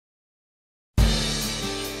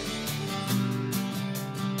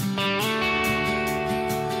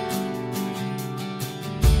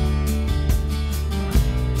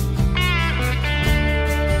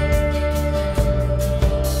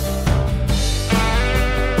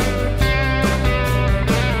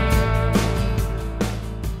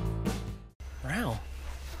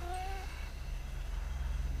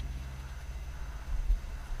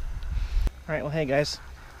Alright, well hey guys,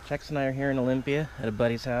 Jax and I are here in Olympia at a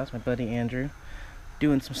buddy's house, my buddy Andrew,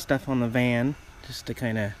 doing some stuff on the van just to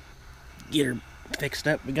kind of get her fixed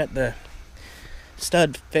up. We got the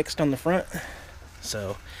stud fixed on the front,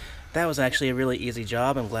 so that was actually a really easy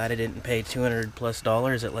job. I'm glad I didn't pay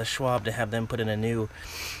 $200+ at Les Schwab to have them put in a new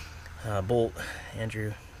bolt.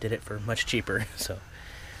 Andrew did it for much cheaper, so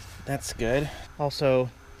that's good.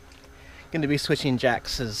 Also, going to be switching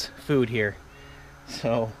Jax's food here.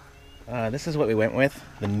 So this is what we went with,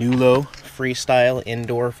 the Nulo Freestyle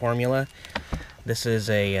Indoor Formula. This is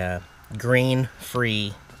a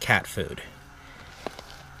grain-free cat food.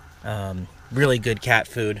 Really good cat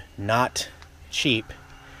food, not cheap,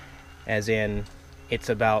 as in it's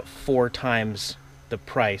about 4 times the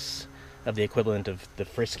price of the equivalent of the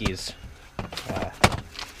Friskies.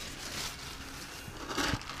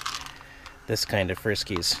 This kind of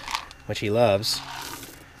Friskies, which he loves.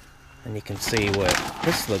 And you can see what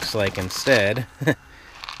this looks like instead. But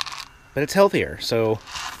it's healthier, so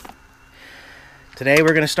today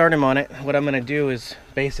we're going to start him on it. What I'm going to do is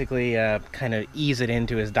basically kind of ease it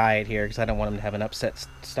into his diet here, because I don't want him to have an upset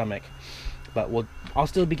stomach. But I'll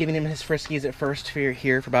still be giving him his Friskies at first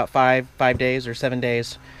here for about 5 days or 7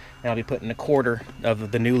 days. And I'll be putting a quarter of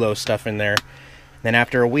the Nulo stuff in there. Then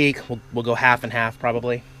after a week, we'll go half and half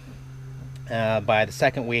probably. By the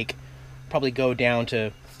second week, probably go down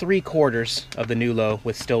to 3/4 of the Nulo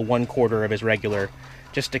with still 1/4 of his regular,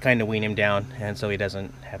 just to kind of wean him down, and so he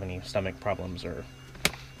doesn't have any stomach problems or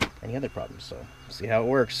any other problems. So see how it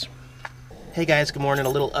works. Hey guys, good morning. A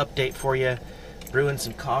little update for you. Brewing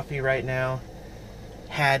some coffee right now.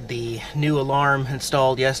 Had the new alarm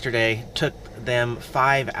installed yesterday. Took them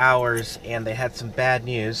 5 hours, and they had some bad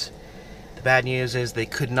news. The bad news is they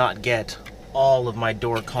could not get all of my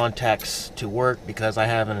door contacts to work because I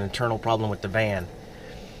have an internal problem with the van.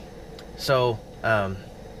 So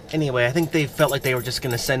anyway, I think they felt like they were just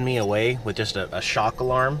going to send me away with just a shock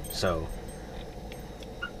alarm, so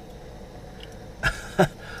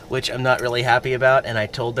which I'm not really happy about, and I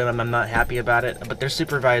told them I'm not happy about it, but their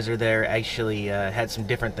supervisor there actually had some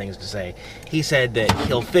different things to say. He said that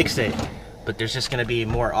he'll fix it, but there's just going to be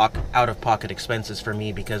more out-of-pocket expenses for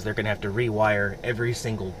me because they're going to have to rewire every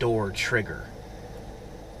single door trigger,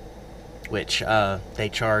 which they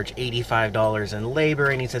charge $85 in labor,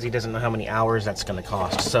 and he says he doesn't know how many hours that's going to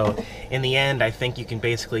cost. So in the end, I think you can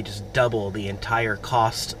basically just double the entire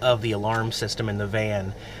cost of the alarm system in the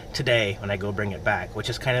van today when I go bring it back, which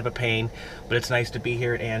is kind of a pain, but it's nice to be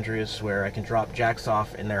here at Andrew's where I can drop Jax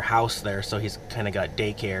off in their house there, so he's kind of got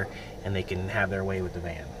daycare and they can have their way with the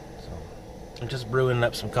van. So I'm just brewing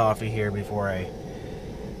up some coffee here before I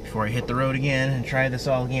hit the road again and try this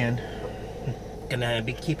all again. Gonna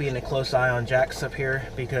be keeping a close eye on Jax up here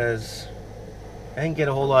because I didn't get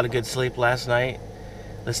a whole lot of good sleep last night,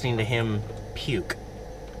 listening to him puke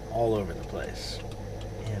all over the place.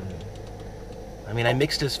 And I mean, I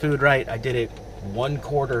mixed his food right. I did it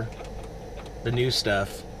 1/4 the new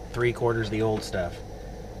stuff, 3/4 the old stuff.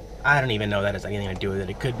 I don't even know that has anything to do with it.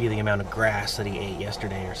 It could be the amount of grass that he ate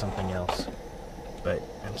yesterday or something else. But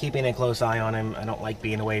I'm keeping a close eye on him. I don't like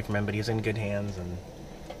being away from him, but he's in good hands, and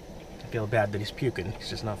I feel bad that he's puking. He's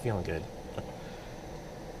just not feeling good.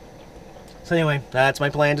 So anyway, that's my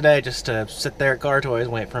plan today, just to sit there at Car Toys,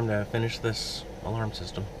 wait for him to finish this alarm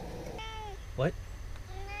system. What?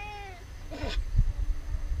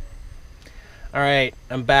 Alright,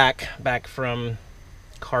 I'm back from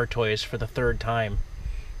Car Toys for the 3rd time.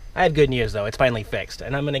 I had good news though, it's finally fixed,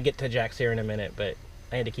 and I'm going to get to Jax here in a minute, but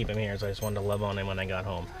I had to keep him here, so I just wanted to love on him when I got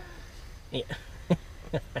home. Yeah.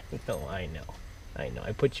 I know.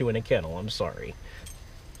 I put you in a kennel, I'm sorry.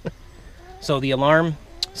 So the alarm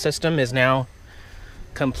system is now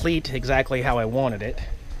complete exactly how I wanted it.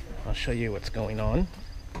 I'll show you what's going on.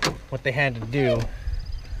 What they had to do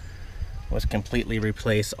was completely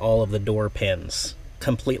replace all of the door pins.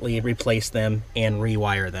 Completely replace them and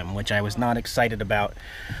rewire them, which I was not excited about,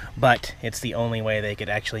 but it's the only way they could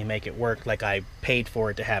actually make it work like I paid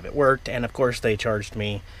for it to have it worked, and of course they charged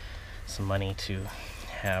me some money to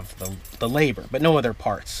have the labor, but no other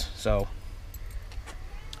parts, so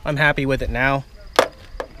I'm happy with it now.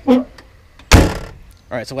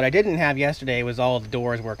 Alright, so what I didn't have yesterday was all of the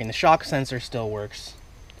doors working. The shock sensor still works.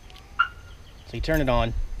 So you turn it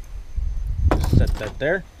on, set that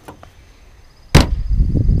there.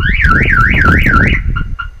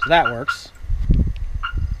 So that works.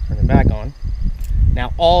 Turn it back on.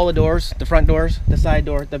 Now all the doors, the front doors, the side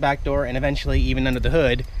door, the back door, and eventually even under the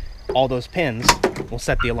hood, all those pins will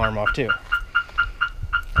set the alarm off too.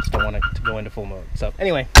 Just don't want it to go into full mode. So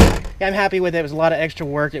anyway, yeah, I'm happy with it. It was a lot of extra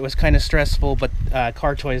work. It was kind of stressful, but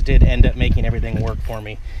Car Toys did end up making everything work for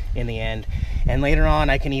me in the end. And later on,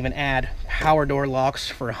 I can even add power door locks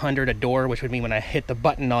for $100 a door, which would mean when I hit the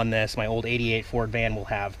button on this, my old 88 Ford van will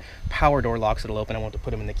have power door locks that'll open. I won't have to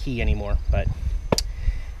put them in the key anymore. But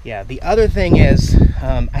yeah, the other thing is,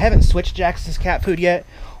 I haven't switched Jackson's cat food yet.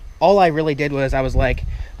 All I really did was I was like,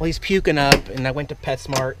 well, he's puking up, and I went to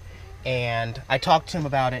PetSmart and I talked to him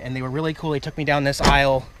about it, and they were really cool. They took me down this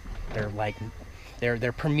aisle. They're like,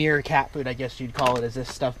 their premier cat food, I guess you'd call it, is this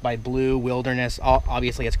stuff by Blue Wilderness.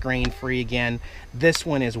 Obviously, it's grain-free again. This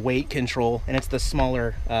one is weight control, and it's the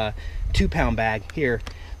smaller 2-pound bag here.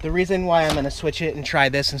 The reason why I'm going to switch it and try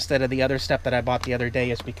this instead of the other stuff that I bought the other day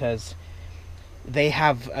is because they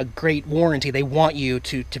have a great warranty. They want you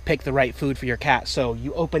to pick the right food for your cat. So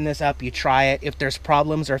you open this up, you try it. If there's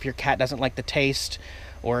problems, or if your cat doesn't like the taste,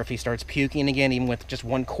 or if he starts puking again, even with just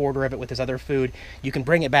 1/4 of it with his other food, you can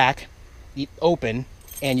bring it back, open,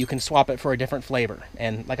 and you can swap it for a different flavor.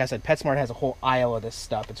 And like I said, PetSmart has a whole aisle of this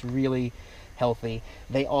stuff. It's really healthy.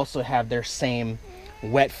 They also have their same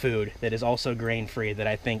wet food that is also grain-free that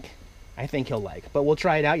I think he'll like. But we'll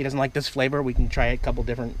try it out. He doesn't like this flavor. We can try a couple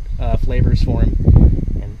different flavors for him.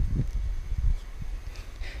 And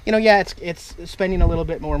you know, yeah, it's spending a little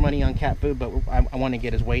bit more money on cat food, but I want to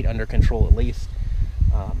get his weight under control at least.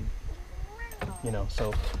 You know,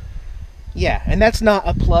 so yeah. And that's not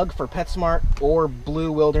a plug for PetSmart or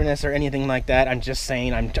Blue Wilderness or anything like that. I'm just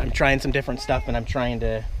saying I'm trying some different stuff, and I'm trying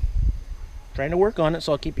to work on it.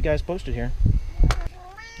 So I'll keep you guys posted here.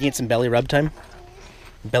 You need some belly rub time?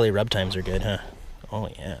 Belly rub times are good, huh? Oh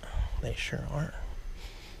yeah, they sure are.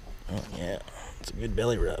 Oh yeah, it's a good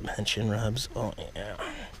belly rub. And chin rubs. Oh yeah.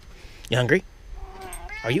 You hungry?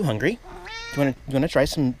 Are you hungry? Do you wanna try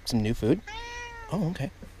some new food? Oh, okay.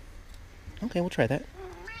 Okay, we'll try that.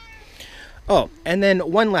 Oh, and then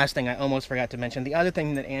one last thing I almost forgot to mention. The other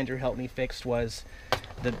thing that Andrew helped me fix was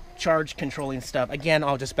the charge controlling stuff. Again,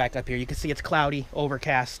 I'll just back up here. You can see it's cloudy,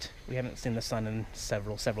 overcast. We haven't seen the sun in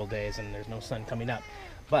several days, and there's no sun coming up.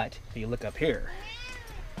 But if you look up here,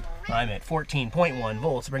 I'm at 14.1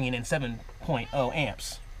 volts, bringing in 7.0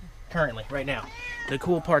 amps currently, right now. The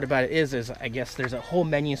cool part about it is I guess there's a whole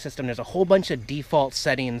menu system. There's a whole bunch of default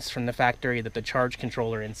settings from the factory that the charge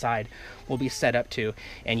controller inside will be set up to,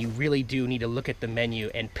 and you really do need to look at the menu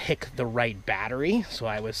and pick the right battery. So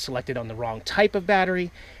I was selected on the wrong type of battery,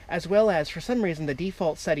 as well as, for some reason, the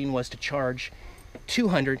default setting was to charge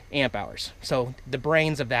 200 amp hours. So the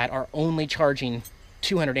brains of that are only charging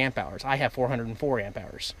 200 amp hours. I have 404 amp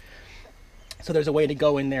hours. So there's a way to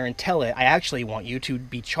go in there and tell it, I actually want you to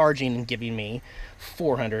be charging and giving me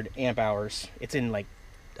 400 amp hours. It's in like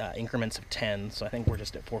increments of 10, so I think we're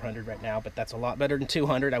just at 400 right now, but that's a lot better than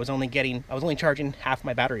 200. I was only charging half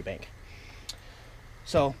my battery bank.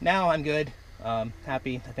 So now I'm good,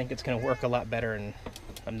 happy. I think it's going to work a lot better, and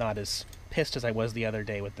I'm not as pissed as I was the other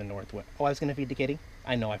day with the Northwest. Oh, I was going to feed the kitty?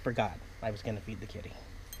 I know, I forgot. I was going to feed the kitty.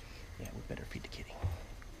 Yeah, we better feed the kitty.